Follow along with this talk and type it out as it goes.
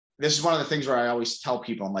this is one of the things where I always tell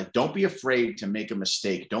people, I'm like, don't be afraid to make a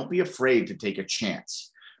mistake. Don't be afraid to take a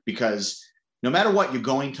chance, because no matter what, you're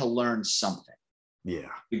going to learn something.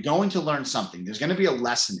 Yeah. You're going to learn something. There's going to be a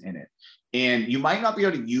lesson in it. And you might not be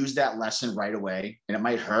able to use that lesson right away, and it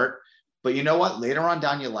might hurt. But you know what? Later on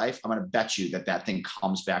down your life, I'm going to bet you that thing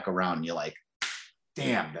comes back around and you're like,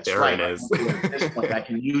 damn, that's there right. It is. At this point, I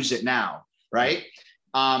can use it now. Right.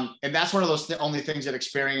 And that's one of those only things that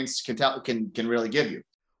experience can really give you.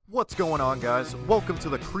 What's going on, guys? Welcome to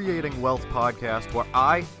the Creating Wealth podcast, where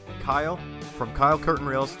I, Kyle, from Kyle Curtin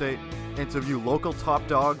Real Estate, interview local top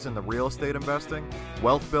dogs in the real estate investing,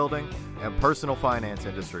 wealth building, and personal finance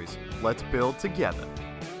industries. Let's build together.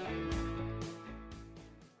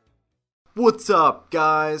 What's up,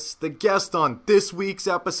 guys? The guest on this week's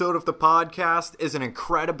episode of the podcast is an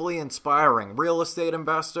incredibly inspiring real estate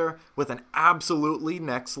investor with an absolutely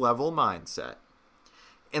next-level mindset.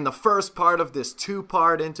 In the first part of this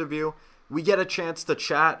two-part interview, we get a chance to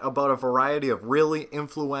chat about a variety of really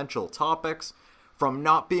influential topics, from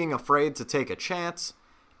not being afraid to take a chance,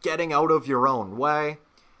 getting out of your own way,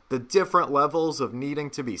 the different levels of needing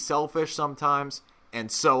to be selfish sometimes, and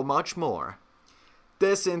so much more.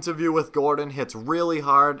 This interview with Gordon hits really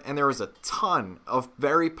hard, and there is a ton of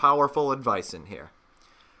very powerful advice in here.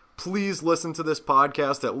 Please listen to this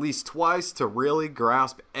podcast at least twice to really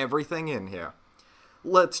grasp everything in here.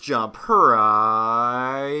 Let's jump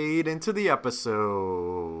right into the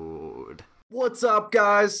episode. What's up,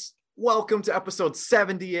 guys? Welcome to episode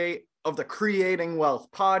 78 of the Creating Wealth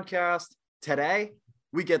podcast. Today,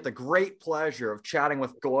 we get the great pleasure of chatting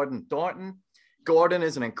with Gordon Thornton. Gordon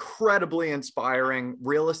is an incredibly inspiring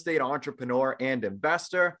real estate entrepreneur and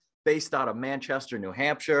investor based out of Manchester, New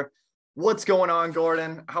Hampshire. What's going on,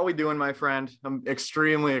 Gordon? How are we doing, my friend? I'm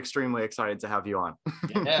extremely excited to have you on.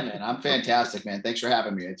 Yeah, man. I'm fantastic, man. Thanks for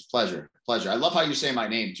having me. It's a pleasure. I love how you say my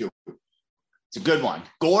name, too. It's a good one.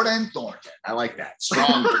 Gordon Thornton. I like that.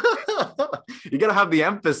 Strong. You got to have the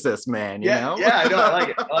emphasis, man. You know? Yeah, I know.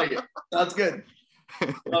 I like it. Sounds good.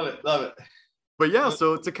 Love it. But yeah,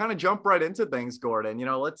 so to kind of jump right into things, Gordon,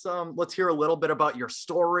 let's hear a little bit about your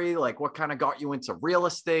story, like what kind of got you into real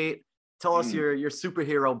estate. Tell us your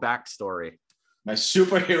superhero backstory. My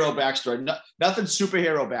superhero backstory. Nothing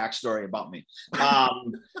superhero backstory about me.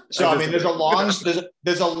 So I mean, there's a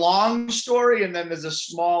long story, and then there's a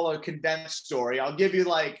smaller condensed story. I'll give you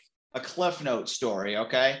like a Cliff Note story,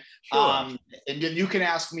 okay? Sure. And then you can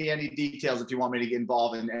ask me any details if you want me to get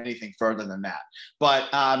involved in anything further than that.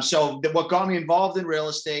 But what got me involved in real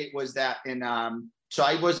estate was that I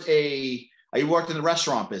worked in the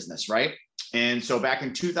restaurant business, right? And so back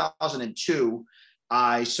in 2002,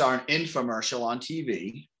 I saw an infomercial on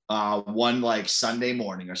TV, one like Sunday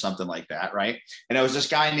morning or something like that, right? And it was this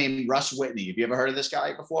guy named Russ Whitney. Have you ever heard of this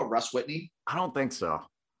guy before, Russ Whitney? I don't think so.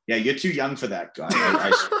 Yeah, you're too young for that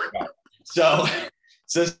guy. So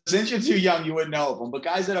since you're too young, you wouldn't know of him. But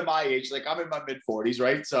guys that are my age, like I'm in my mid-40s,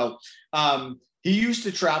 right? So he used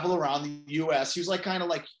to travel around the U.S. He was like kind of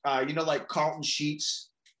like, like Carlton Sheets.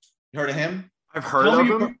 You heard of him? I've heard of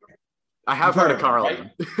him. I have heard of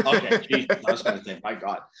Carlton. Right? Okay, geez, I was going to say, my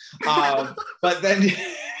God. But then,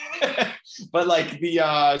 but like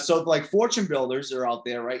so like fortune builders are out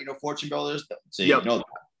there, right? You know, fortune builders. So you know that.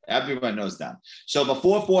 Everyone knows them. So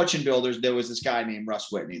before fortune builders, there was this guy named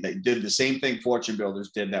Russ Whitney that did the same thing fortune builders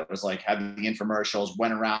did. That was like had the infomercials,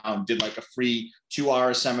 went around, did like a free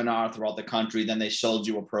 2-hour seminar throughout the country. Then they sold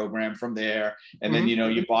you a program from there. And then,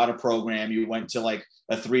 you bought a program, you went to like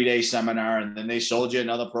a 3-day seminar, and then they sold you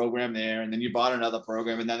another program there. And then you bought another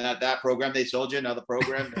program. And then at that program, they sold you another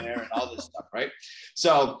program there and all this stuff. Right.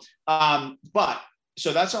 So,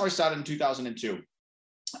 so that's how I started in 2002.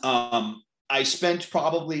 I spent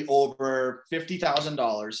probably over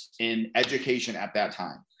 $50,000 in education at that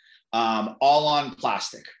time, all on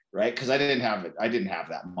plastic, right? Because I didn't have it. I didn't have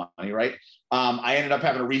that money, right? I ended up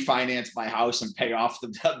having to refinance my house and pay off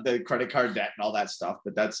the credit card debt and all that stuff.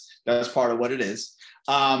 But that's part of what it is.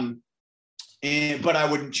 But I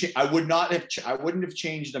wouldn't have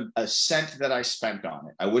changed a cent that I spent on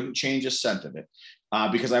it. I wouldn't change a cent of it.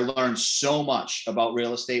 Because I learned so much about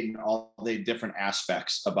real estate and all the different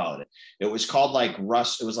aspects about it. It was called like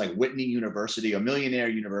Russ. It was like Whitney University, a millionaire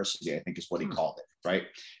university, I think is what he called it, right?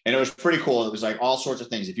 And it was pretty cool. It was like all sorts of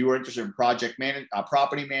things. If you were interested in property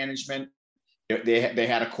management, they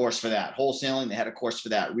had a course for that. Wholesaling, they had a course for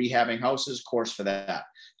that. Rehabbing houses, course for that.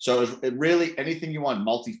 So it really anything you want,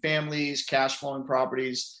 multifamilies, cash flowing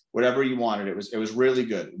properties, whatever you wanted. It was really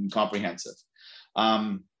good and comprehensive.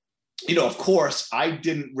 Of course, I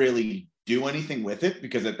didn't really do anything with it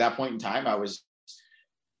because at that point in time, I was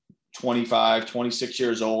 25, 26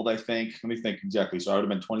 years old, I think. Let me think exactly. So I would have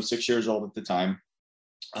been 26 years old at the time.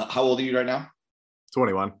 How old are you right now?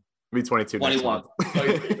 21. I'll be 22 next month.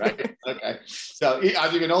 22, right? Okay. So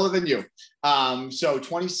I'm even older than you. So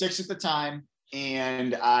 26 at the time.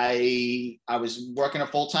 And I was working a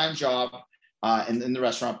full-time job in the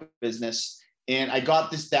restaurant business. And I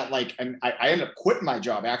got and I ended up quitting my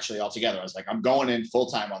job actually altogether. I was like, I'm going in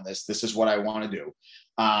full-time on this. This is what I want to do.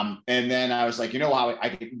 And then I was like, you know how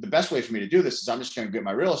the best way for me to do this is I'm just going to get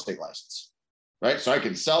my real estate license, right? So I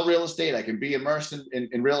can sell real estate. I can be immersed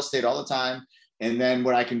in real estate all the time. And then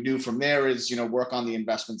what I can do from there is, work on the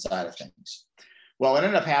investment side of things. Well, what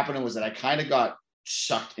ended up happening was that I kind of got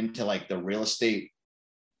sucked into like the real estate,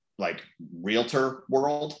 like realtor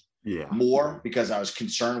world more because I was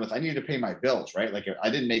concerned with, I needed to pay my bills, right? Like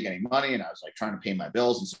I didn't make any money and I was like trying to pay my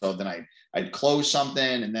bills. And so then I'd close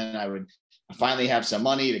something and then I would finally have some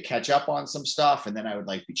money to catch up on some stuff. And then I would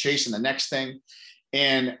like be chasing the next thing.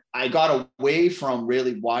 And I got away from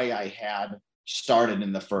really why I had started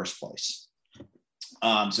in the first place.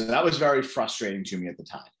 So that was very frustrating to me at the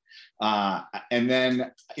time. And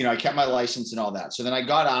then, I kept my license and all that. So then I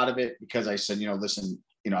got out of it because I said, listen,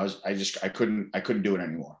 I couldn't do it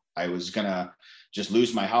anymore. I was going to just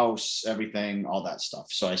lose my house, everything, all that stuff.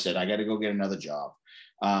 So I said, I got to go get another job.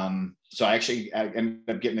 So I ended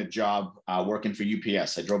up getting a job working for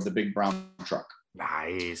UPS. I drove the big brown truck.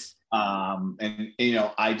 Nice. And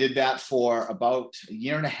I did that for about a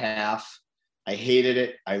year and a half. I hated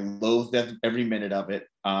it. I loathed every minute of it.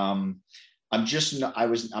 I'm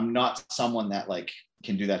not someone that like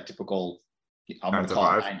can do that typical, I'm going to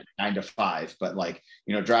call it 9 to 5, but like,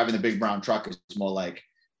 driving the big brown truck is more like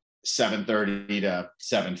 7:30 to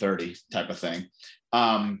 7:30 type of thing.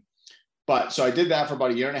 But so I did that for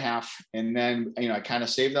about a year and a half. And then, I kind of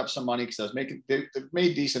saved up some money because I was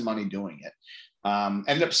made decent money doing it.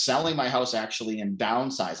 Ended up selling my house actually and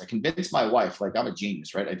downsize. I convinced my wife, like I'm a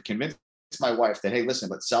genius, right? I convinced my wife that, hey, listen,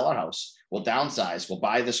 let's sell our house. We'll downsize. We'll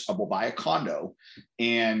buy a condo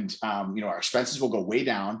and, our expenses will go way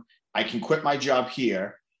down. I can quit my job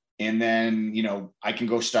here. And then, I can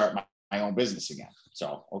go start my own business again.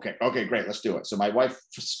 So, okay, great. Let's do it. So my wife,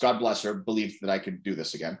 God bless her, believed that I could do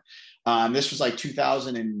this again. This was like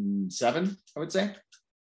 2007, I would say.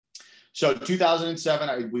 So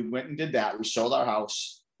 2007, we went and did that. We sold our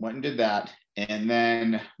house, went and did that. And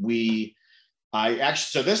then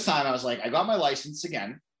so this time I was like, I got my license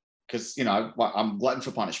again because, I'm glutton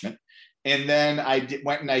for punishment. And then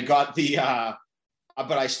went and I got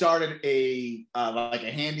but I started like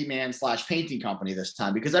a handyman / painting company this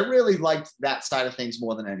time because I really liked that side of things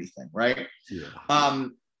more than anything. Right. Yeah.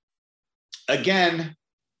 Again,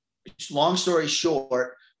 long story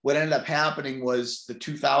short, what ended up happening was the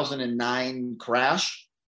 2009 crash.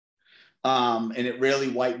 And it really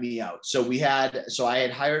wiped me out. So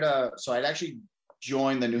I'd actually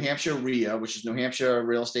joined the New Hampshire RIA, which is New Hampshire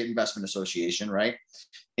Real Estate Investment Association. Right.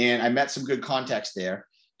 And I met some good contacts there.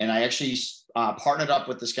 And I actually partnered up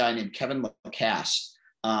with this guy named Kevin Lacasse,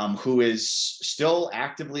 who is still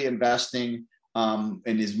actively investing and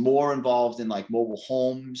is more involved in like mobile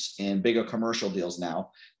homes and bigger commercial deals now.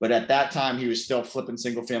 But at that time, he was still flipping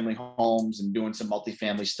single family homes and doing some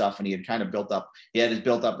multifamily stuff. And he had kind of built up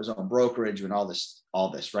his own brokerage and all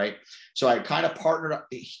this, right? So I kind of partnered up.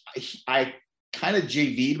 I kind of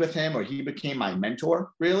JV'd with him, or he became my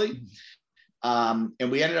mentor, really.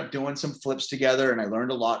 And we ended up doing some flips together, and I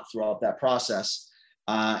learned a lot throughout that process.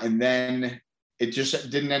 And then it just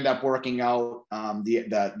didn't end up working out.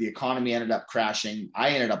 The economy ended up crashing. I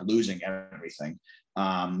ended up losing everything,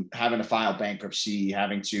 having to file bankruptcy,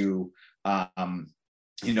 having to, I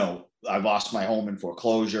lost my home in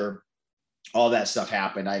foreclosure. All that stuff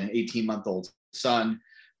happened. I had an 18-month-old son.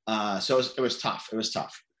 So it was tough. It was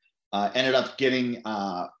tough. Ended up getting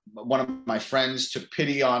one of my friends took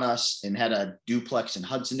pity on us and had a duplex in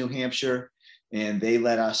Hudson, New Hampshire. And they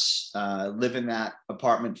let us live in that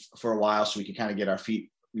apartment for a while so we could kind of get our feet,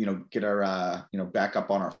 back up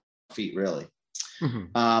on our feet, really.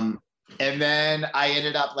 Mm-hmm. And then I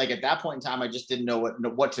ended up, like, at that point in time, I just didn't know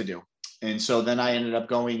what to do. And so then I ended up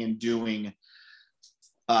going and doing,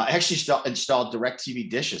 actually installed DirecTV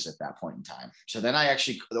dishes at that point in time. So then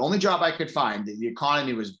the only job I could find, the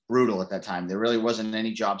economy was brutal at that time. There really wasn't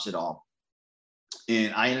any jobs at all.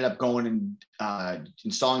 And I ended up going and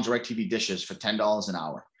installing DirecTV dishes for $10 an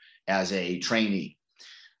hour as a trainee.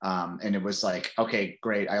 And it was like, okay,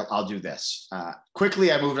 great, I'll do this.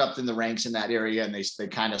 Quickly, I moved up in the ranks in that area, and they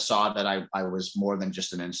kind of saw that I was more than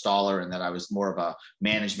just an installer and that I was more of a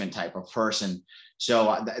management type of person.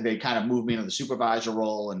 So they kind of moved me into the supervisor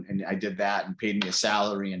role, and I did that and paid me a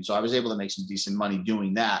salary. And so I was able to make some decent money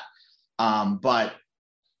doing that. But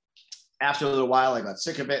after a little while, I got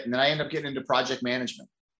sick of it. And then I ended up getting into project management.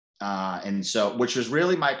 And so, which was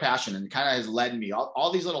really my passion and kind of has led me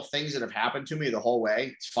all these little things that have happened to me the whole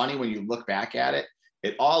way. It's funny when you look back at it,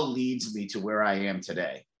 it all leads me to where I am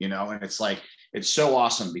today, you know, and it's like, it's so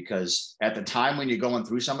awesome because at the time when you're going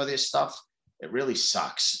through some of this stuff, it really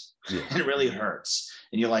sucks. Yeah. It really hurts.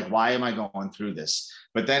 And you're like, why am I going through this?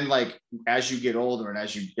 But then like, as you get older and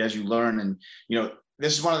as you learn, and, you know,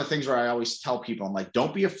 this is one of the things where I always tell people, I'm like,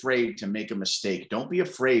 don't be afraid to make a mistake. Don't be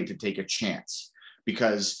afraid to take a chance,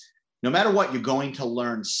 because no matter what, you're going to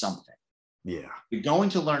learn something. Yeah. You're going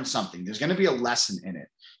to learn something. There's going to be a lesson in it.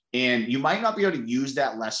 And you might not be able to use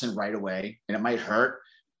that lesson right away, and it might hurt.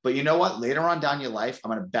 But you know what? Later on down your life,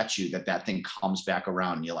 I'm going to bet you that thing comes back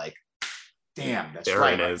around and you're like, damn, that's there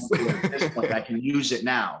right. It is. At this point, I can use it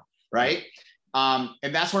now. Right.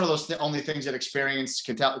 And that's one of those only things that experience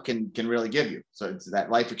can really give you. So it's that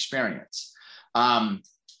life experience.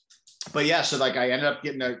 But yeah, so like I ended up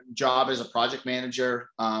getting a job as a project manager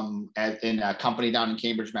in a company down in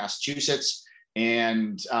Cambridge, Massachusetts,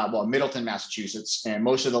 and Middleton, Massachusetts. And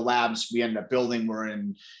most of the labs we ended up building were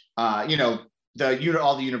in, all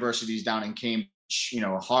the universities down in Cambridge, you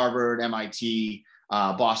know, Harvard, MIT,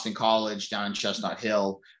 Boston College down in Chestnut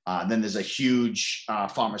Hill. Then there's a huge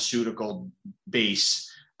pharmaceutical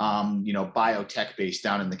base, biotech base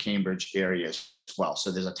down in the Cambridge area as well. So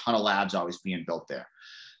there's a ton of labs always being built there.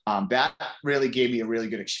 That really gave me a really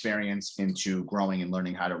good experience into growing and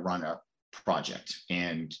learning how to run a project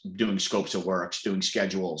and doing scopes of works, doing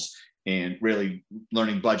schedules, and really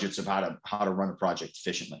learning budgets of how to run a project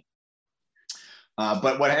efficiently.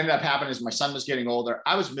 But what ended up happening is my son was getting older.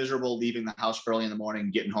 I was miserable leaving the house early in the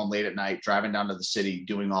morning, getting home late at night, driving down to the city,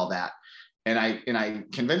 doing all that. And I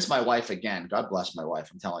convinced my wife again, God bless my wife,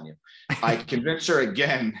 I'm telling you, I convinced her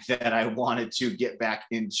again that I wanted to get back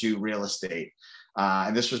into real estate.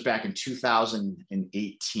 And this was back in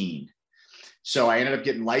 2018. So I ended up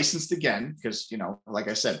getting licensed again because, you know, like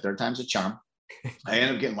I said, third time's a charm. I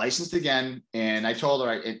ended up getting licensed again. And I told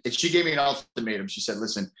her, and she gave me an ultimatum. She said,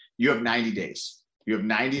 listen, you have 90 days. You have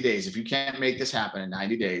 90 days. If you can't make this happen in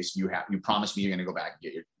 90 days, you promise me you're going to go back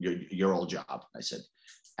and get your old job. I said,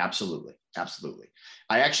 absolutely. Absolutely.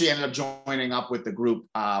 I actually ended up joining up with the group,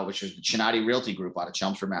 which is the Chinati Realty Group out of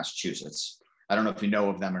Chelmsford, Massachusetts. I don't know if you know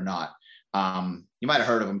of them or not. You might have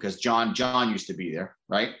heard of them because John used to be there,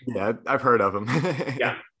 right? Yeah, I've heard of them.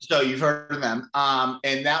 Yeah. So you've heard of them.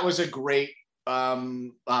 And that was a great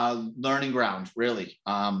learning ground, really.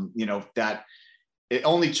 That it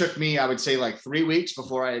only took me, I would say, like 3 weeks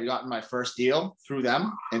before I had gotten my first deal through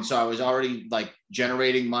them. And so I was already like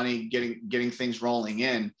generating money, getting things rolling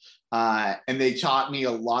in. And they taught me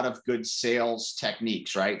a lot of good sales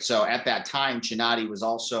techniques, right? So at that time, Chinati was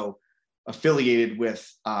also affiliated with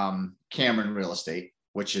Cameron Real Estate,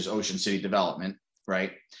 which is Ocean City Development,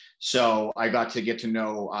 right? So I got to get to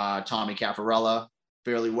know Tommy Caffarella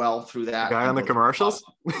fairly well through that. The guy on the commercials?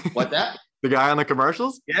 What that? The guy on the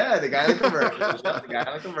commercials? Yeah, the guy on the commercials. Yeah, the guy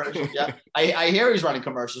on the commercials. Yeah. I hear he's running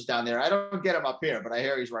commercials down there. I don't get him up here, but I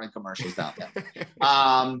hear he's running commercials down there.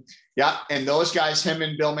 Yeah. And those guys, him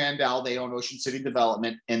and Bill Mandel, they own Ocean City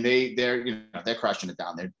Development, and they're crushing it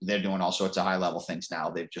down there. They're doing all sorts of high level things now.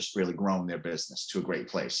 They've just really grown their business to a great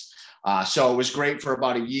place. So it was great for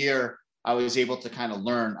about a year. I was able to kind of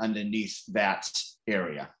learn underneath that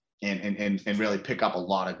area and really pick up a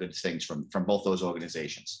lot of good things from both those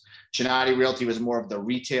organizations. Chinati Realty was more of the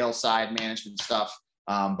retail side management stuff,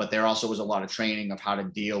 but there also was a lot of training of how to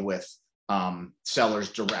deal with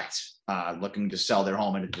sellers direct, looking to sell their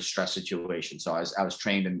home in a distressed situation. So I was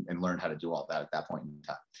trained and learned how to do all that at that point in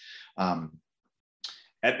time.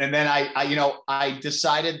 And then I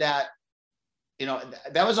decided that,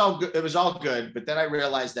 that was all good. It was all good. But then I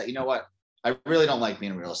realized that, you know what, I really don't like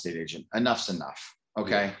being a real estate agent. Enough's enough.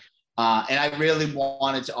 Okay. Yeah. And I really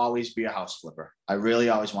wanted to always be a house flipper. I really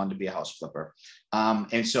always wanted to be a house flipper.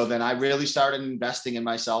 And so then I really started investing in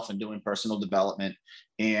myself and doing personal development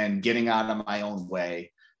and getting out of my own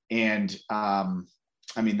way. And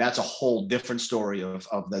that's a whole different story of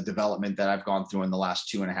the development that I've gone through in the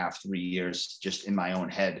last 2.5, 3 years, just in my own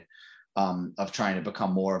head, of trying to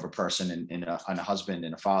become more of a person and a husband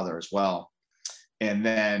and a father as well. And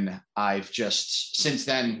then since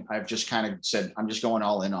then, I've just kind of said, I'm just going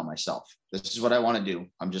all in on myself. This is what I want to do.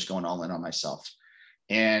 I'm just going all in on myself.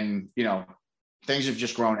 And, things have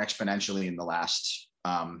just grown exponentially in the last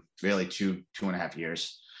really 2.5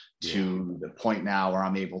 years to the point now where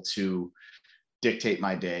I'm able to dictate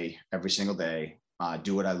my day every single day,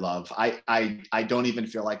 do what I love. I don't even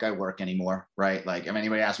feel like I work anymore, right? Like if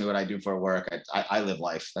anybody asks me what I do for work, I live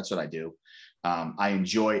life. That's what I do. I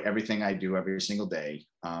enjoy everything I do every single day.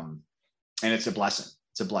 And it's a blessing.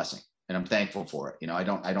 It's a blessing. And I'm thankful for it. You know, I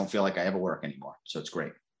don't feel like I ever work anymore. So it's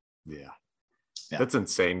great. Yeah. That's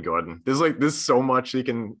insane, Gordon. There's so much you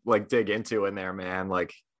can like dig into in there, man.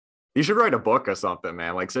 Like you should write a book or something,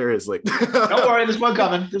 man. Like seriously. Don't worry, there's one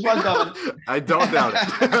coming. I don't doubt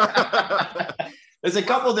it. There's a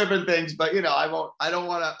couple different things, but you know, I don't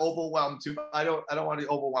want to overwhelm I don't want to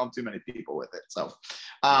overwhelm too many people with it. So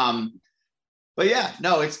but yeah,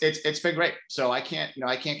 no, it's been great. So I can't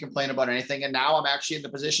complain about anything. And now I'm actually in the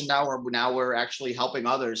position where we're actually helping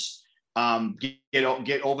others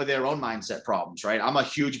get over their own mindset problems, right? I'm a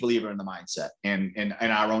huge believer in the mindset and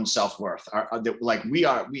our own self-worth.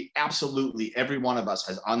 We absolutely, every one of us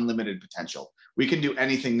has unlimited potential. We can do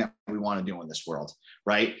anything that we want to do in this world,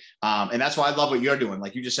 right? And that's why I love what you're doing.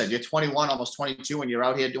 Like you just said, you're 21, almost 22, and you're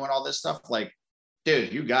out here doing all this stuff. Like,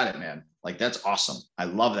 dude, you got it, man. Like, that's awesome. I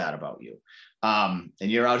love that about you. And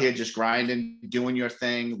you're out here just grinding, doing your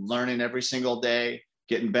thing, learning every single day,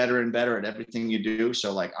 getting better and better at everything you do.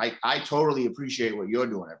 So like, I totally appreciate what you're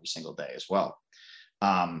doing every single day as well.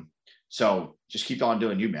 So just keep on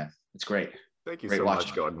doing you, man. It's great. Thank you so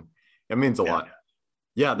much, Gordon. It means a lot.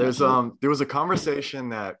 Yeah. There was a conversation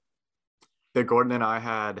that Gordon and I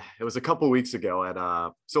had, it was a couple of weeks ago at,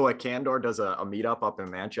 so like Candor does a meetup up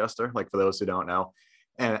in Manchester, like for those who don't know.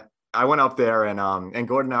 And I went up there and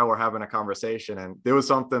Gordon and I were having a conversation, and there was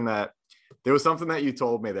something that you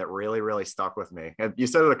told me that really, really stuck with me. And you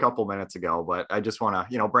said it a couple minutes ago, but I just want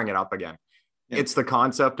to, bring it up again. Yeah. It's the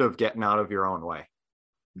concept of getting out of your own way,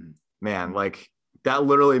 man. Like that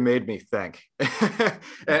literally made me think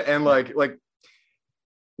and like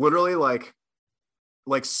literally like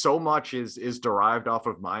so much is derived off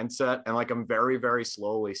of mindset. And like, I'm very, very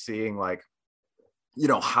slowly seeing like,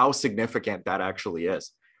 how significant that actually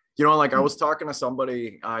is. Like I was talking to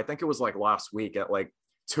somebody, I think it was like last week at like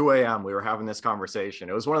 2 a.m. we were having this conversation.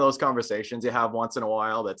 It was one of those conversations you have once in a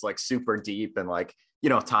while that's like super deep and like,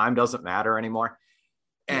 time doesn't matter anymore.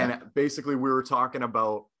 And basically we were talking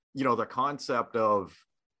about, the concept of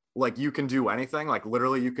like, you can do anything, like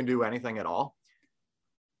literally you can do anything at all.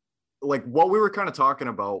 Like what we were kind of talking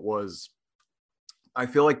about was, I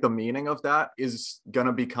feel like the meaning of that is going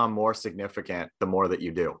to become more significant the more that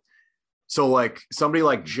you do. So like somebody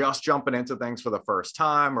like just jumping into things for the first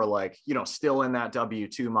time, or like, still in that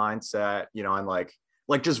W-2 mindset, and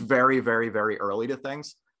like just very, very, very early to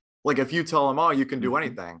things. Like if you tell them, oh, you can do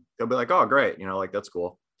anything, they'll be like, oh, great. Like, that's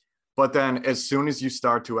cool. But then as soon as you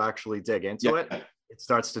start to actually dig into it, it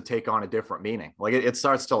starts to take on a different meaning. Like it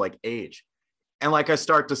starts to like age. And like, I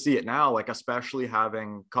start to see it now, like, especially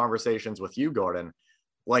having conversations with you, Gordon,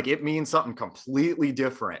 like it means something completely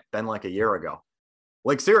different than like a year ago.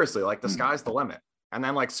 Like seriously, like the sky's the limit. And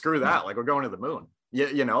then like, screw that. Like we're going to the moon.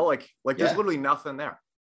 Like there's literally nothing there.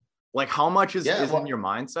 Like how much is in your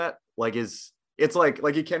mindset? Like it's like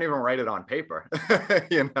you can't even write it on paper,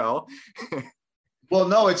 Well,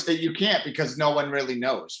 no, you can't, because no one really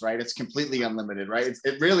knows, right? It's completely unlimited, right?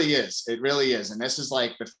 It really is. It really is. And this is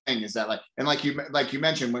like the thing is that like you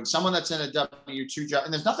mentioned, when someone that's in a W-2 job,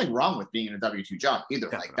 and there's nothing wrong with being in a W-2 job either.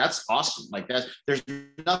 Definitely. Like that's awesome. Like there's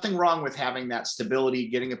nothing wrong with having that stability,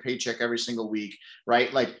 getting a paycheck every single week,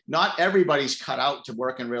 right? Like not everybody's cut out to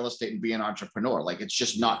work in real estate and be an entrepreneur. Like it's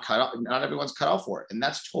just not cut out. Not everyone's cut out for it. And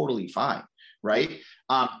that's totally fine, right?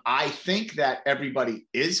 I think that everybody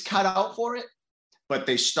is cut out for it, but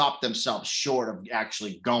they stop themselves short of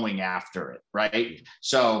actually going after it, right?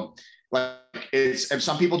 So like and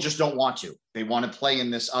some people just don't want to. They want to play in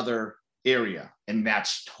this other area, and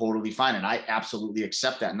that's totally fine. And I absolutely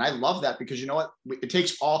accept that. And I love that, because you know what? It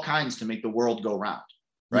takes all kinds to make the world go round,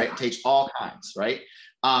 right? Yeah. It takes all kinds, right?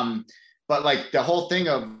 But like the whole thing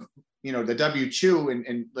of, the W-2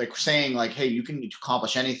 and like saying like, hey, you can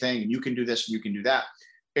accomplish anything and you can do this and you can do that.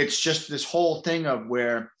 It's just this whole thing of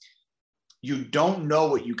where you don't know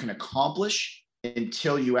what you can accomplish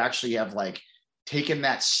until you actually have like taken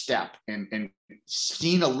that step and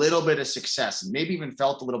seen a little bit of success and maybe even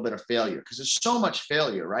felt a little bit of failure, because there's so much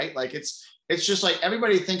failure, right? Like it's just like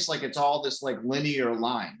everybody thinks like it's all this like linear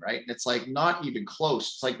line, right? And it's like not even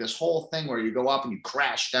close. It's like this whole thing where you go up and you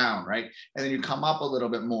crash down, right? And then you come up a little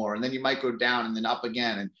bit more, and then you might go down and then up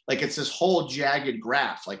again. And like it's this whole jagged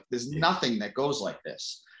graph. Like there's nothing that goes like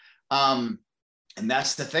this. And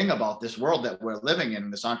that's the thing about this world that we're living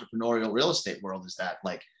in, this entrepreneurial real estate world, is that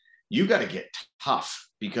like, you got to get tough,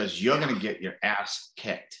 because you're going to get your ass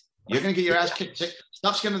kicked. You're going to get your ass kicked.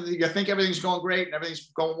 Stuff's going to, you think everything's going great and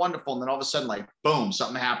everything's going wonderful. And then all of a sudden, like, boom,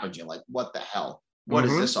 something happens. You're like, what the hell? What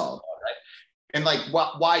is this all about? Right. And like,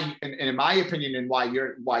 why, and in my opinion, and why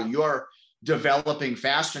you're developing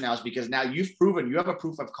faster now is because now you've proven you have a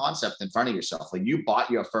proof of concept in front of yourself. Like you bought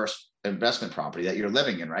your first investment property that you're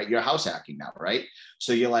living in, right? You're house hacking now, right?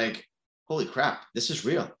 So you're like, holy crap, this is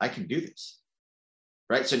real. I can do this,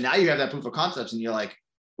 right? So now you have that proof of concepts and you're like,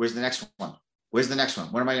 where's the next one? Where's the next one?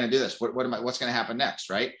 When am I going to do this? What's going to happen next,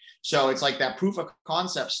 right? So it's like that proof of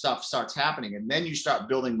concept stuff starts happening, and then you start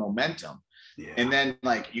building momentum. Yeah. And then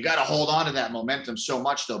like, you got to hold on to that momentum so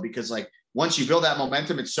much though, because like once you build that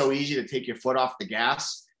momentum, it's so easy to take your foot off the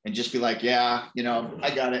gas and just be like, yeah,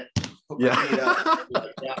 I got it. Put my feet up.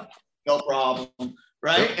 Like, yeah, no problem.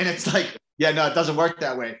 Right. And it's like, yeah, no, it doesn't work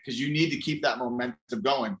that way, because you need to keep that momentum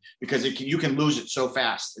going, because you can lose it so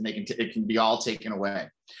fast, and it can be all taken away.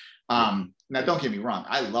 Now don't get me wrong.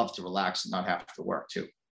 I love to relax and not have to work too.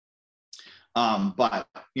 But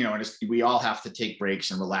we all have to take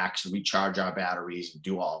breaks and relax and recharge our batteries and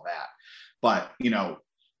do all of that. But,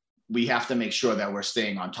 we have to make sure that we're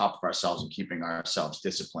staying on top of ourselves and keeping ourselves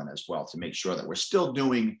disciplined as well, to make sure that we're still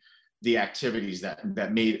doing the activities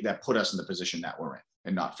that put us in the position that we're in,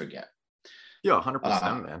 and not forget. Yeah,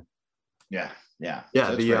 100%, man. Yeah.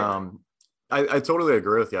 So I totally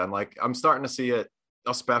agree with you. I'm starting to see it,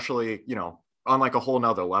 especially, on like a whole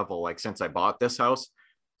nother level, like since I bought this house.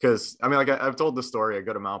 Because I've told the story a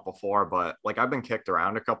good amount before, but like I've been kicked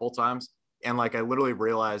around a couple times. And like, I literally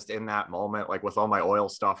realized in that moment, like with all my oil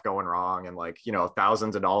stuff going wrong and like,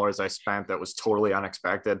 thousands of dollars I spent that was totally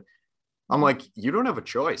unexpected. I'm like, you don't have a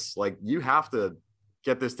choice. Like, you have to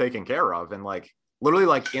get this taken care of. And like, literally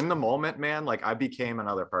like in the moment, man, like I became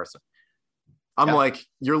another person. I'm like,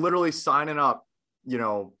 you're literally signing up,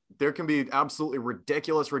 there can be absolutely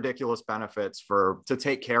ridiculous benefits to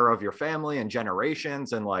take care of your family and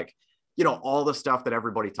generations and like, all the stuff that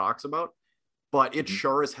everybody talks about. But it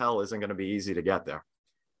sure as hell isn't going to be easy to get there.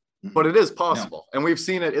 But it is possible. No. And we've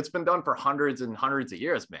seen it. It's been done for hundreds and hundreds of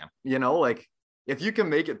years, man. Like if you can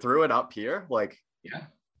make it through it up here, like,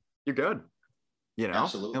 you're good,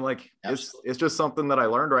 Absolutely. And like, it's just something that I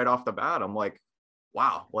learned right off the bat. I'm like,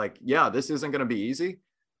 wow, like, yeah, this isn't going to be easy.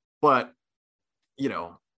 But,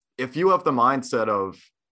 if you have the mindset of,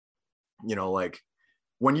 like,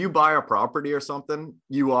 when you buy a property or something,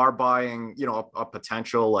 you are buying, a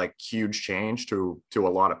potential like huge change to a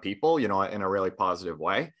lot of people, in a really positive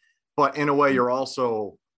way. But in a way, you're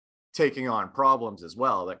also taking on problems as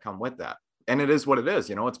well that come with that. And it is what it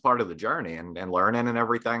is, it's part of the journey and learning and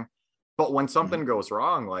everything. But when something goes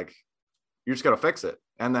wrong, like, you just got to fix it.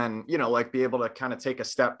 And then, like be able to kind of take a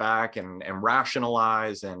step back and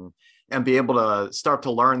rationalize and be able to start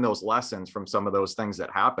to learn those lessons from some of those things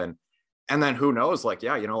that happen. And then who knows, like,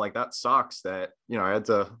 like that sucks that, I had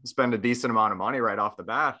to spend a decent amount of money right off the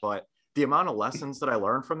bat, but the amount of lessons that I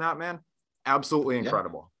learned from that, man, absolutely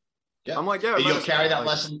incredible. Yeah. I'm like, you'll carry that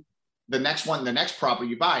lesson. The next property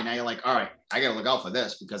you buy, now you're like, all right, I got to look out for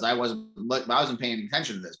this, because I wasn't paying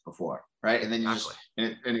attention to this before. Right. And then you just,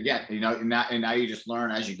 and again, and now you just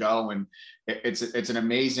learn as you go. And it's an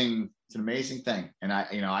amazing thing. And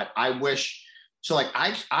I wish, so like,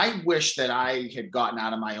 I wish that I had gotten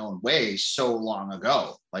out of my own way so long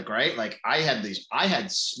ago. Like, right. Like I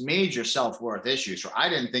had major self-worth issues where I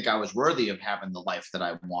didn't think I was worthy of having the life that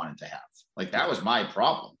I wanted to have. Like that was my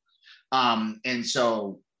problem. And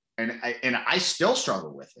so, and I still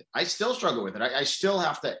struggle with it. I still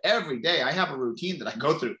have to, every day I have a routine that I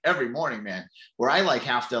go through every morning, man, where I like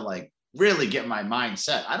have to like really get my mind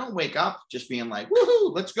set. I don't wake up just being like,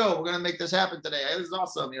 woohoo, let's go. We're going to make this happen today. This is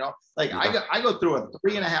awesome. Like I go through a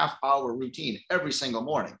 3.5 hour routine every single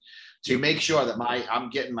morning to make sure that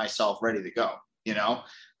I'm getting myself ready to go,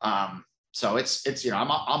 so it's, I'm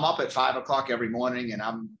up at 5 o'clock every morning, and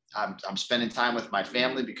I'm spending time with my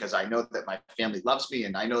family, because I know that my family loves me.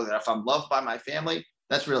 And I know that if I'm loved by my family,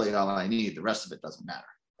 that's really all I need. The rest of it doesn't matter.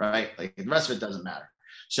 Right. Like the rest of it doesn't matter.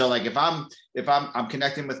 So like if I'm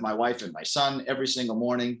connecting with my wife and my son every single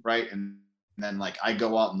morning, right? And then like I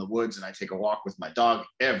go out in the woods and I take a walk with my dog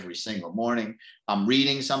every single morning. I'm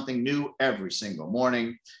reading something new every single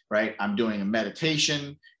morning, right? I'm doing a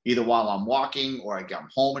meditation either while I'm walking or I come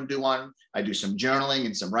home and do one. I do some journaling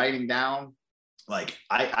and some writing down. Like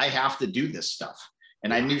I have to do this stuff.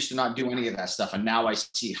 And I used to not do any of that stuff. And now I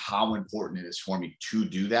see how important it is for me to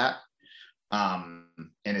do that.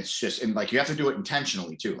 And it's just, and like, you have to do it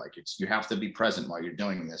intentionally too. Like you have to be present while you're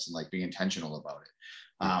doing this and like be intentional about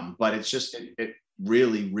it. But it's just, it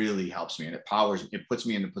really, really helps me, and it puts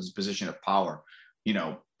me in a position of power,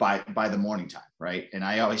 by the morning time. Right. And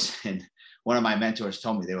I always, and one of my mentors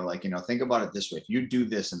told me, they were like, think about it this way. If you do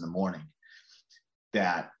this in the morning,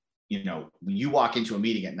 that, you walk into a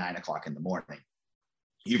meeting at 9 o'clock in the morning,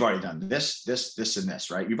 you've already done this, and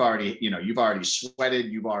this, right? You've already sweated.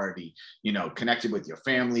 You've already, connected with your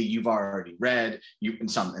family. You've already read,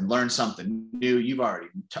 and learned something new. You've already,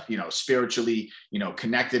 spiritually,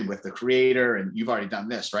 connected with the creator, and you've already done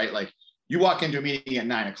this, right? Like you walk into a meeting at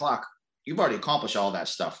 9:00, you've already accomplished all that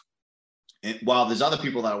stuff. And while there's other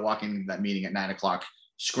people that are walking into that meeting at 9:00,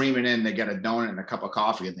 screaming in, they get a donut and a cup of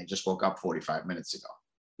coffee, and they just woke up 45 minutes ago.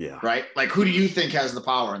 Yeah. Right. Like, who do you think has the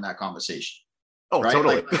power in that conversation? Oh, right?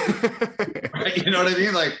 totally. Like, right? You know what I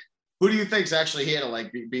mean? Like, who do you think's actually here to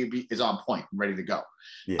like be is on point and ready to go?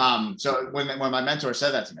 Yeah. So when my mentor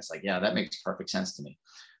said that to me, it's like, yeah, that makes perfect sense to me.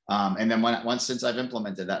 And then since I've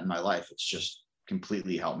implemented that in my life, it's just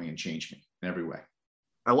completely helped me and changed me in every way.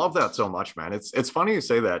 I love that so much, man. It's funny you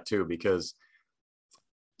say that too, because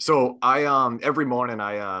so I every morning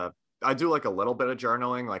I do like a little bit of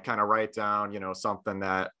journaling, like kind of write down, something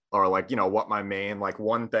that, or like, what my main, like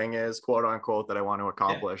one thing is, quote unquote, that I want to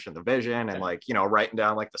accomplish in the vision, and like, writing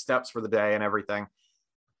down like the steps for the day and everything.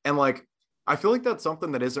 And like, I feel like that's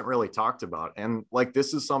something that isn't really talked about. And like,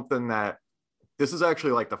 this is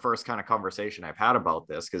actually like the first kind of conversation I've had about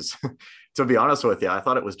this. Cause to be honest with you, I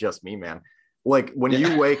thought it was just me, man. Like when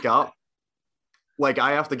you wake up, like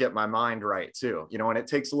I have to get my mind right too, and it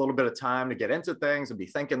takes a little bit of time to get into things and be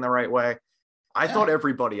thinking the right way. I thought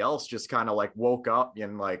everybody else just kind of like woke up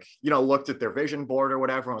and like, looked at their vision board or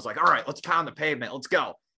whatever and was like, all right, let's pound the pavement. Let's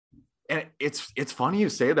go. And it's funny you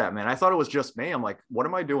say that, man. I thought it was just me. I'm like, what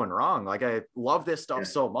am I doing wrong? Like, I love this stuff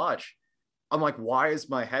so much. I'm like, why is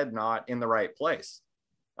my head not in the right place?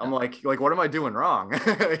 I'm like, what am I doing wrong?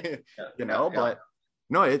 But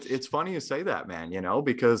no, it's funny you say that, man,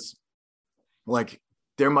 because like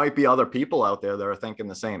there might be other people out there that are thinking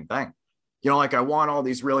the same thing. Like I want all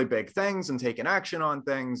these really big things and taking action on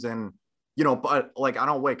things, and, but like, I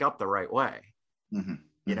don't wake up the right way, and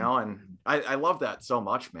I love that so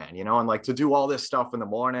much, man, and like to do all this stuff in the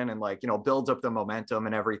morning and like, builds up the momentum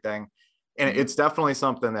and everything. And it's definitely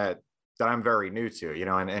something that I'm very new to,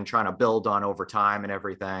 and trying to build on over time and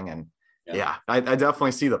everything. And I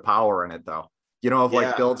definitely see the power in it though, of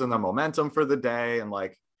like building the momentum for the day and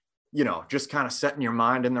like, just kind of setting your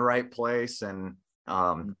mind in the right place and,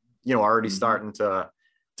 already starting to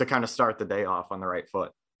kind of start the day off on the right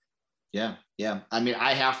foot. Yeah. Yeah. I mean,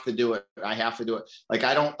 I have to do it. Like,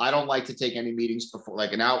 I don't like to take any meetings before,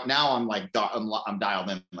 like now I'm like, I'm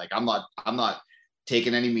dialed in. Like, I'm not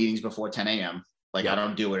taking any meetings before 10 a.m. Like, I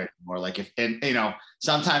don't do it anymore. Like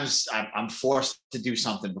sometimes I'm forced to do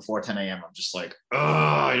something before 10 a.m. I'm just like, oh,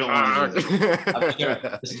 I don't want to do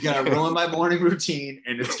this. This is going to ruin my morning routine,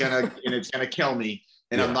 and it's going to kill me.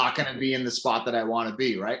 And I'm not going to be in the spot that I want to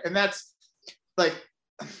be. Right. And that's like,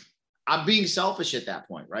 I'm being selfish at that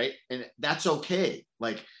point. Right. And that's okay.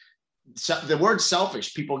 Like, the word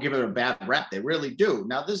selfish, people give it a bad rep. They really do.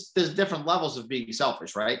 Now there's different levels of being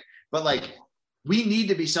selfish. Right. But like, we need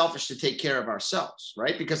to be selfish to take care of ourselves.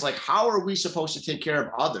 Right. Because like, how are we supposed to take care of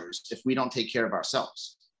others if we don't take care of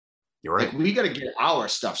ourselves? You're right. Like, we got to get our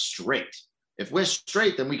stuff straight. If we're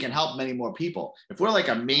straight, then we can help many more people. If we're like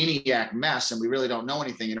a maniac mess and we really don't know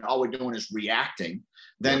anything and all we're doing is reacting,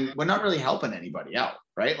 then we're not really helping anybody out,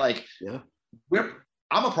 right? Like,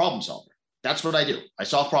 I'm a problem solver. That's what I do. I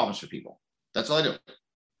solve problems for people. That's all I do.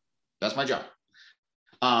 That's my job.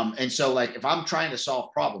 And so like, if I'm trying to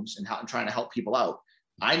solve problems and I'm trying to help people out,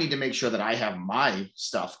 I need to make sure that I have my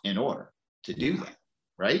stuff in order to do that,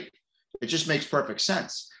 right? It just makes perfect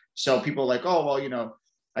sense. So people are like, oh, well,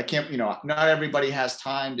 I can't, not everybody has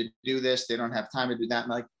time to do this. They don't have time to do that. I'm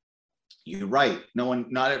like, you're right.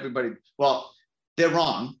 Not everybody. Well, they're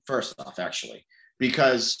wrong, first off, actually,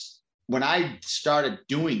 because when I started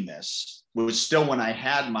doing this, it was still when I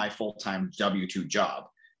had my full-time W-2 job.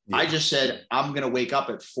 I just said, I'm going to wake up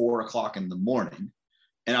at 4:00 in the morning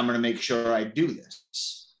and I'm going to make sure I do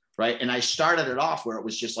this. Right. And I started it off where it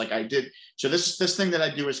was just like I did. So this thing that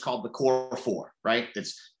I do is called the core 4, right?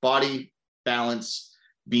 It's body, balance,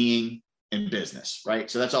 being, and business,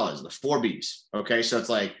 right? So that's all it is, the 4 B's. Okay. So it's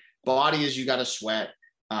like, body is, you got to sweat.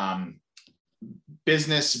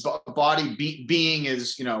 Business, body, being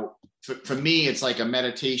is, for me, it's like a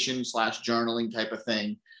meditation / journaling type of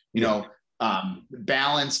thing.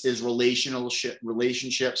 Balance is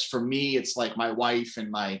relationships. For me, it's like my wife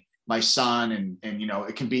and my son, and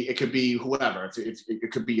it could be whoever.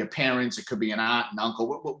 It could be your parents, it could be an aunt and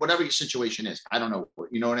uncle, whatever your situation is. I don't know,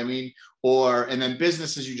 you know what I mean? And then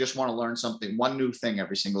business is, you just want to learn something, one new thing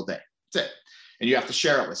every single day. That's it. And you have to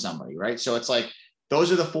share it with somebody, right? So it's like, those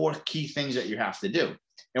are the 4 key things that you have to do.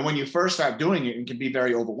 And when you first start doing it, it can be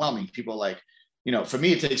very overwhelming. People are like, for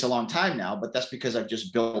me, it takes a long time now, but that's because I've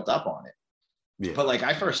just built up on it. Yeah. But like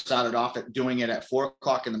I first started off at doing it at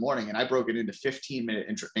 4:00 in the morning, and I broke it into 15-minute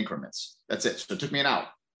increments. That's it. So it took me an hour.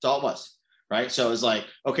 That's all it was. Right. So it was like,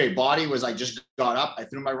 okay, body was, I just got up, I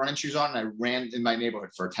threw my running shoes on, and I ran in my neighborhood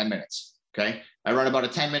for 10 minutes. Okay. I run about a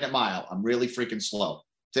 10-minute mile. I'm really freaking slow.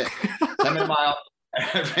 That's it. 10-minute mile.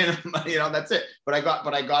 You know, that's it. But I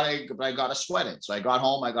got a sweat in. So I got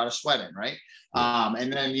home, I got a sweat in. Right.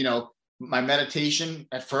 And then, you know, my meditation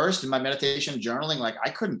at first, and my meditation journaling, like I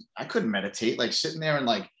couldn't meditate, like sitting there and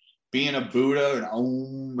like being a Buddha and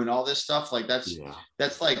Om and all this stuff. Like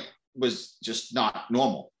that's like, was just not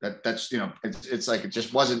normal. That's, you know, it's like, it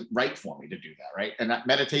just wasn't right for me to do that. Right. And that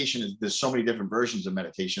meditation is, there's so many different versions of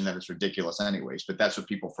meditation that it's ridiculous anyways, but that's what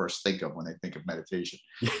people first think of when they think of meditation.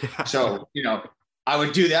 So, you know, I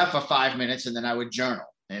would do that for 5 minutes, and then I would journal,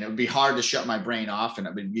 and it would be hard to shut my brain off, and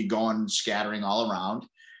it would be going scattering all around,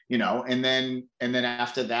 you know, and then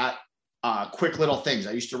after that, quick little things.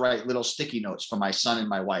 I used to write little sticky notes for my son and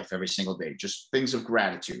my wife every single day, just things of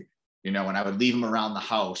gratitude, you know, and I would leave them around the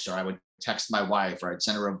house, or I would text my wife, or I'd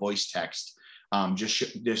send her a voice text,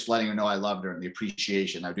 just letting her know I loved her and the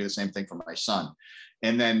appreciation. I would do the same thing for my son.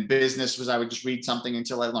 And then business was, I would just read something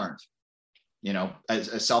until I learned, you know,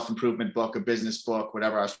 a self-improvement book, a business book,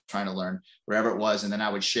 whatever I was trying to learn, wherever it was. And then I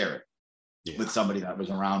would share it with somebody that was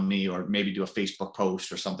around me, or maybe do a Facebook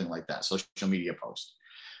post or something like that, social media post,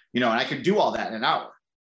 you know, and I could do all that in an hour.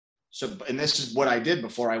 So, and this is what I did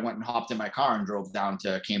before I went and hopped in my car and drove down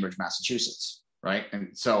to Cambridge, Massachusetts. Right.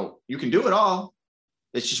 And so you can do it all.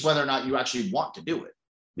 It's just whether or not you actually want to do it.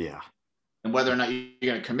 Yeah. And whether or not you're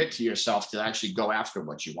going to commit to yourself to actually go after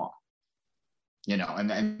what you want. You know,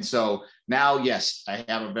 and so now, yes, I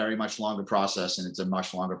have a very much longer process, and it's a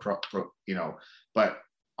much longer you know, but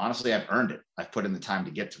honestly, I've earned it. I've put in the time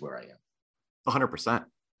to get to where I am. 100%.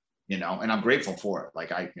 You know, and I'm grateful for it.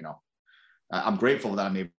 Like you know, I'm grateful that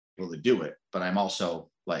I'm able to do it, but I'm also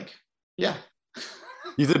like, yeah.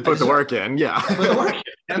 You did put the work in. Yeah. I put the work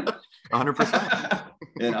in. 100%.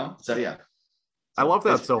 You know, so yeah. I love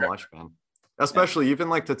that so much, man. Especially even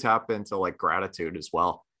like to tap into like gratitude as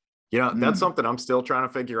well. You know, that's something I'm still trying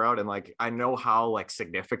to figure out. And like, I know how like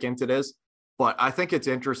significant it is, but I think it's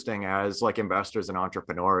interesting as like investors and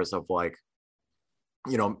entrepreneurs of like,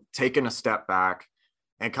 you know, taking a step back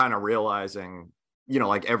and kind of realizing, you know,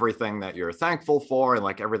 like everything that you're thankful for and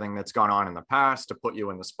like everything that's gone on in the past to put you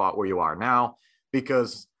in the spot where you are now.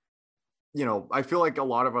 Because, you know, I feel like a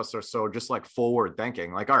lot of us are so just like forward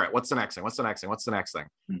thinking, like, all right, what's the next thing? What's the next thing? What's the next thing?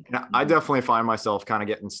 And I definitely find myself kind of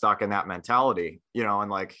getting stuck in that mentality, you know, and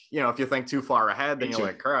like, you know, if you think too far ahead, then you're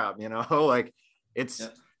like, crap, you know, like it's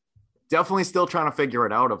definitely still trying to figure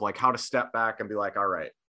it out of like how to step back and be like, all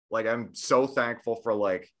right, like, I'm so thankful for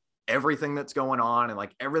like everything that's going on and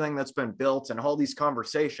like everything that's been built and all these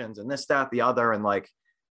conversations and this, that, the other. And like,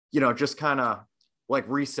 you know, just kind of like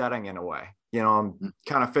resetting in a way. You know, I'm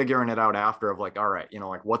kind of figuring it out after of like, all right, you know,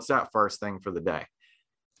 like what's that first thing for the day?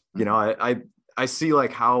 You know, I see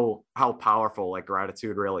like how powerful like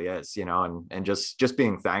gratitude really is, you know, and just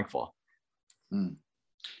being thankful.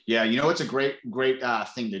 Yeah, you know, it's a great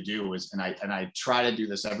thing to do is, and I try to do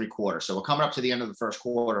this every quarter. So we're coming up to the end of the first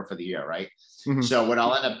quarter for the year, right? So what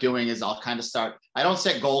I'll end up doing is I'll kind of start. I don't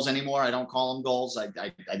set goals anymore. I don't call them goals.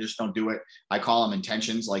 I just don't do it. I call them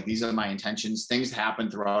intentions. Like these are my intentions. Things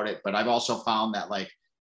happen throughout it, but I've also found that like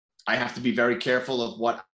I have to be very careful of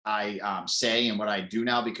what I say and what I do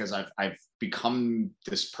now, because I've become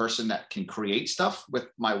this person that can create stuff with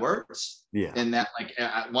my words. Yeah, and that like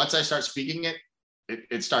once I start speaking it.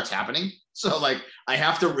 It starts happening. So like, I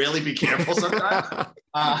have to really be careful sometimes.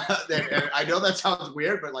 And I know that sounds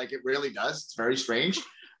weird, but like, it really does. It's very strange.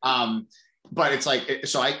 But it's like,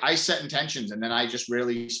 so I set intentions, and then I just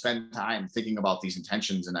really spend time thinking about these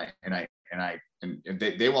intentions, and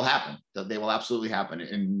they will happen. They will absolutely happen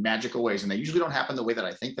in magical ways. And they usually don't happen the way that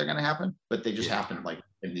I think they're going to happen, but they just happen like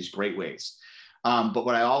in these great ways. But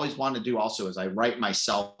what I always want to do also is I write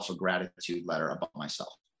myself a gratitude letter about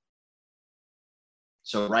myself.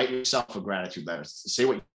 So write yourself a gratitude letter. Say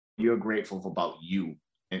what you're grateful for about you.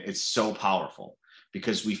 And it's so powerful,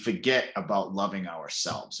 because we forget about loving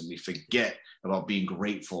ourselves, and we forget about being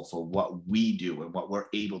grateful for what we do and what we're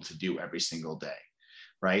able to do every single day.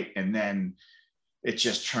 Right. And then it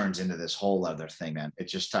just turns into this whole other thing, man. It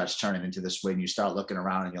just starts turning into this way, and you start looking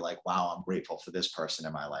around and you're like, wow, I'm grateful for this person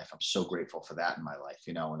in my life. I'm so grateful for that in my life,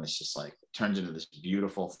 you know, and it's just like, it turns into this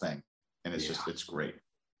beautiful thing. And it's just, it's great.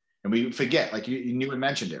 And we forget, like you had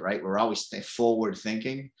mentioned it, right? We're always forward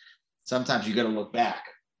thinking. Sometimes you got to look back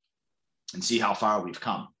and see how far we've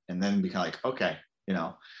come, and then be kind of like, okay, you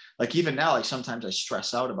know, like even now, like sometimes I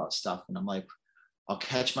stress out about stuff, and I'm like, I'll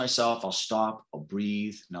catch myself, I'll stop, I'll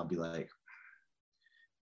breathe, and I'll be like,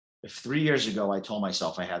 if 3 years ago I told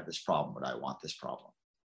myself I had this problem, but I want this problem,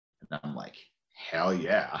 and I'm like, hell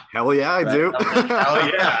yeah. Hell yeah, I do. Like, hell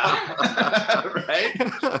yeah. Right?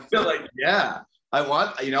 I feel like, yeah, I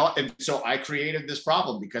want, and so I created this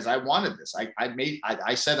problem because I wanted this.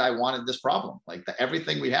 I said I wanted this problem. Like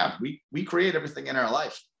everything we have, we create everything in our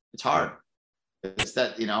life. It's hard. It's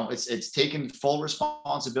that, it's taking full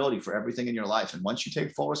responsibility for everything in your life. And once you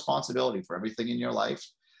take full responsibility for everything in your life,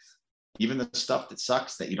 even the stuff that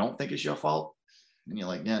sucks that you don't think is your fault, and you're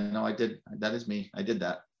like, yeah, no, I did. That is me. I did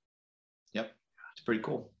that. Yep. It's pretty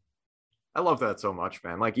cool. I love that so much,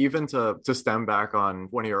 man. Like, even to stem back on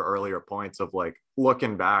one of your earlier points of like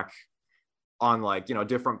looking back on like,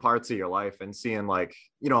 different parts of your life and seeing like,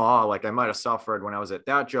 like I might have suffered when I was at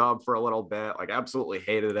that job for a little bit, like absolutely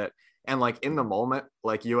hated it. And like in the moment,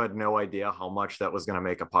 like you had no idea how much that was going to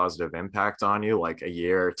make a positive impact on you, like a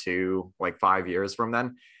year or two, like 5 years from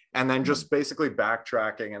then. And then just basically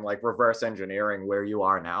backtracking and like reverse engineering where you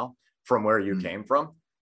are now from where you came from.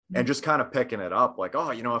 And just kind of picking it up like, oh,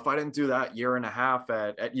 if I didn't do that year and a half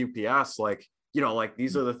at UPS, like, like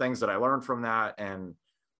these are the things that I learned from that. And,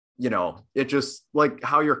 it just like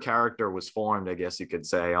how your character was formed, I guess you could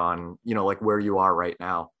say, on, like where you are right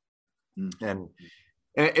now. And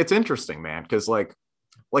it's interesting, man, because like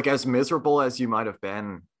as miserable as you might have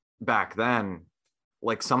been back then,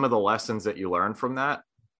 like some of the lessons that you learned from that,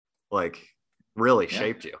 like really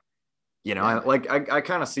shaped you, I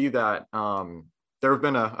kind of see that. There have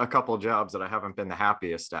been a couple of jobs that I haven't been the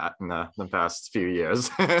happiest at in the past few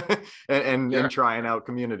years and trying out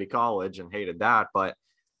community college and hated that. But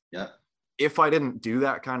if I didn't do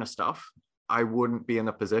that kind of stuff, I wouldn't be in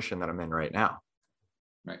the position that I'm in right now.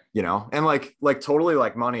 Right. And like totally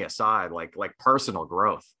like money aside, like personal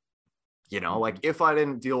growth, like if I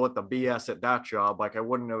didn't deal with the BS at that job, like I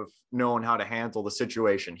wouldn't have known how to handle the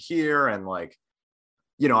situation here. And like,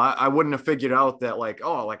 I wouldn't have figured out that like,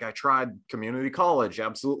 oh, like I tried community college,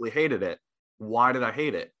 absolutely hated it. Why did I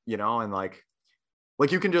hate it? And like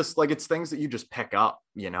you can just like, it's things that you just pick up,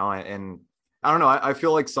 and I don't know. I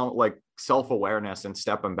feel like some like self-awareness and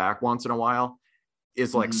stepping back once in a while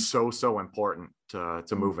is like so important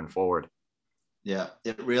to moving forward. Yeah,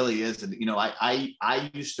 it really is. And,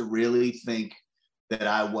 I used to really think that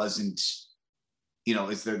I wasn't,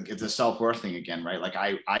 it's the self-worth thing again, right? Like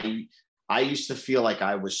I used to feel like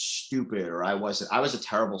I was stupid or I was a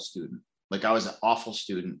terrible student. Like I was an awful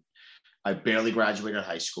student. I barely graduated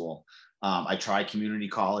high school. I tried community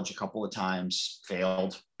college a couple of times,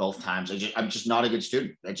 failed both times. I'm just not a good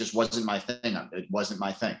student. It just wasn't my thing. It wasn't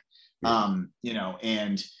my thing.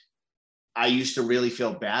 And I used to really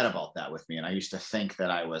feel bad about that with me. And I used to think that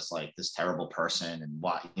I was like this terrible person and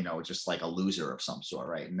just like a loser of some sort.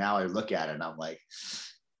 Right. And now I look at it and I'm like,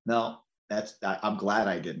 no, I'm glad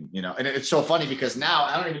I didn't, and it's so funny because now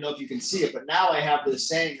I don't even know if you can see it, but now I have this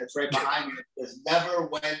saying that's right behind me. It says, never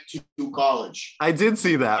went to college. I did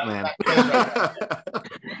see that, man. I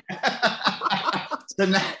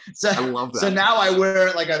love that. So now I wear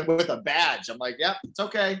it like with a badge. I'm like, yeah, it's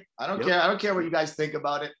okay. I don't care. I don't care what you guys think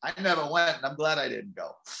about it. I never went and I'm glad I didn't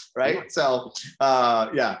go. Right. So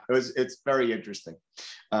it's very interesting.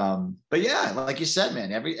 But yeah, like you said,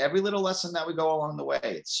 man, every little lesson that we go along the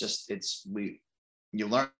way,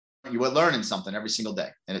 you are learning something every single day,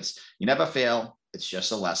 and you never fail. It's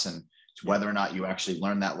just a lesson. It's whether or not you actually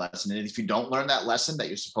learn that lesson. And if you don't learn that lesson that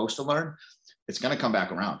you're supposed to learn, it's going to come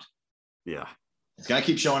back around. Yeah. It's going to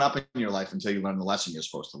keep showing up in your life until you learn the lesson you're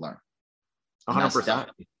supposed to learn. 100%.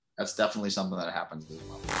 That's definitely something that happens as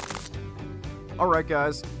well. All right,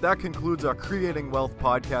 guys, that concludes our Creating Wealth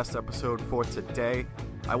podcast episode for today.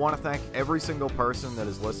 I want to thank every single person that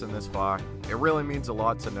has listened this far. It really means a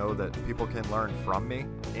lot to know that people can learn from me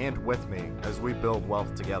and with me as we build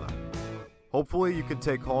wealth together. Hopefully you can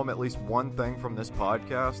take home at least one thing from this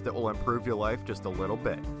podcast that will improve your life just a little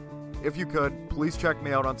bit. If you could, please check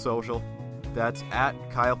me out on social. That's at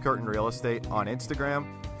Kyle Curtin Real Estate on Instagram,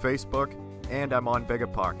 Facebook, and I'm on Bigger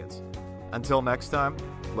Pockets. Until next time,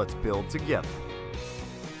 let's build together.